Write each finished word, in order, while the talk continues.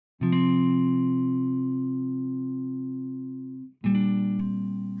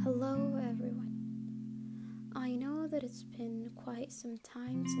quite some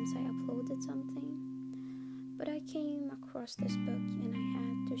time since I uploaded something, but I came across this book and I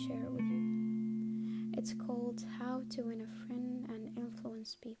had to share it with you. It's called How to Win a Friend and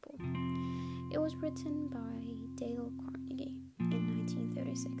Influence People. It was written by Dale Carnegie in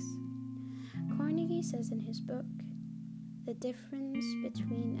 1936. Carnegie says in his book, the difference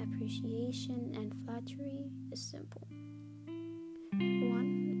between appreciation and flattery is simple.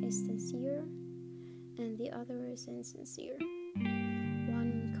 One is sincere and the other is insincere.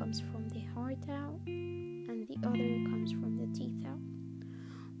 One comes from the heart out and the other comes from the teeth out.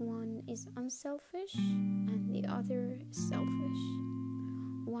 One is unselfish and the other is selfish.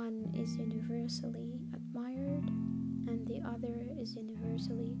 One is universally admired and the other is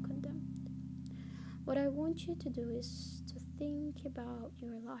universally condemned. What I want you to do is to think about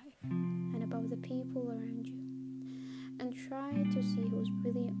your life and about the people around you and try to see who's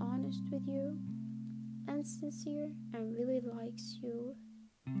really honest with you and sincere and really likes you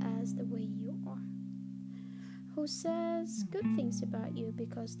as the way you are. Who says good things about you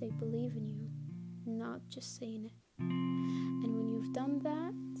because they believe in you, not just saying it. And when you've done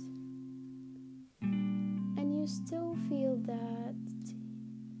that and you still feel that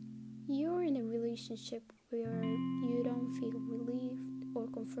you're in a relationship where you don't feel relieved or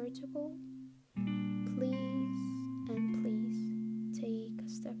comfortable, please and please take a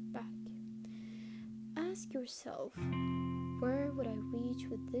step back. Ask yourself, where would I reach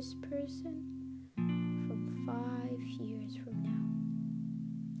with this person from 5 years from now?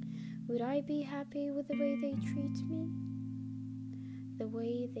 Would I be happy with the way they treat me? The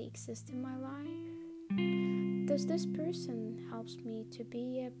way they exist in my life? Does this person helps me to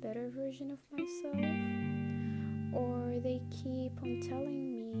be a better version of myself? Or they keep on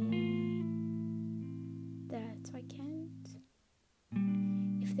telling me that I can't?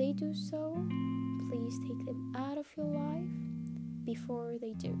 If they do so, please take them out of your life before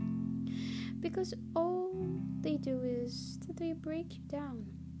they do. Because all they do is that they break you down.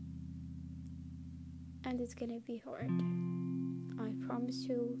 And it's gonna be hard. I promise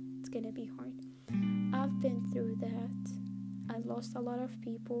you it's gonna be hard. I've been through that. I lost a lot of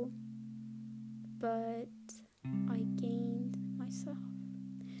people, but I gained myself.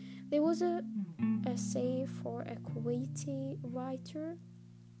 There was a essay for a Kuwaiti writer.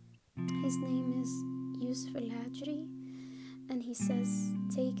 His name is Yusuf Al-Hajri, and he says,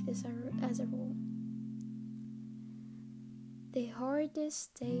 take this as a rule. The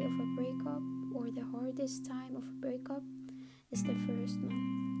hardest day of a breakup or the hardest time of a breakup is the first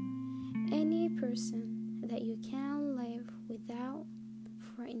month. Any person that you can live without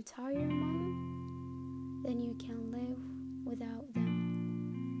for an entire month, then you can live without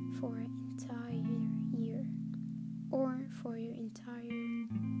them for an entire year or for your entire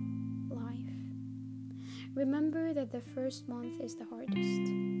life. Remember that the first month is the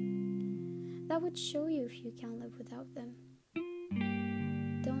hardest. That would show you if you can live without them.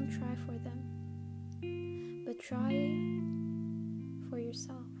 Don't try for them, but try for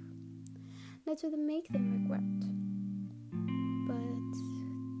yourself. Not to make them regret,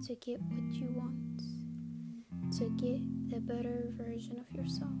 but to get what you want, to get the better version of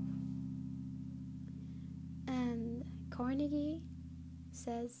yourself. And Carnegie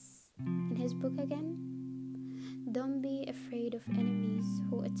says in his book again, don't be afraid of enemies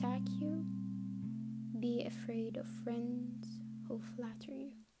who attack you. Be afraid of friends who flatter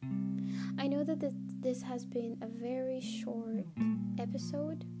you. I know that this has been a very short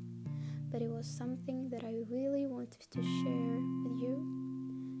episode, but it was something that I really wanted to share with you,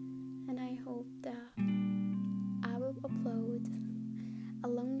 and I hope that I will upload a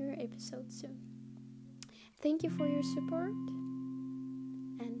longer episode soon. Thank you for your support,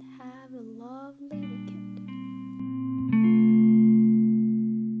 and have a lovely day.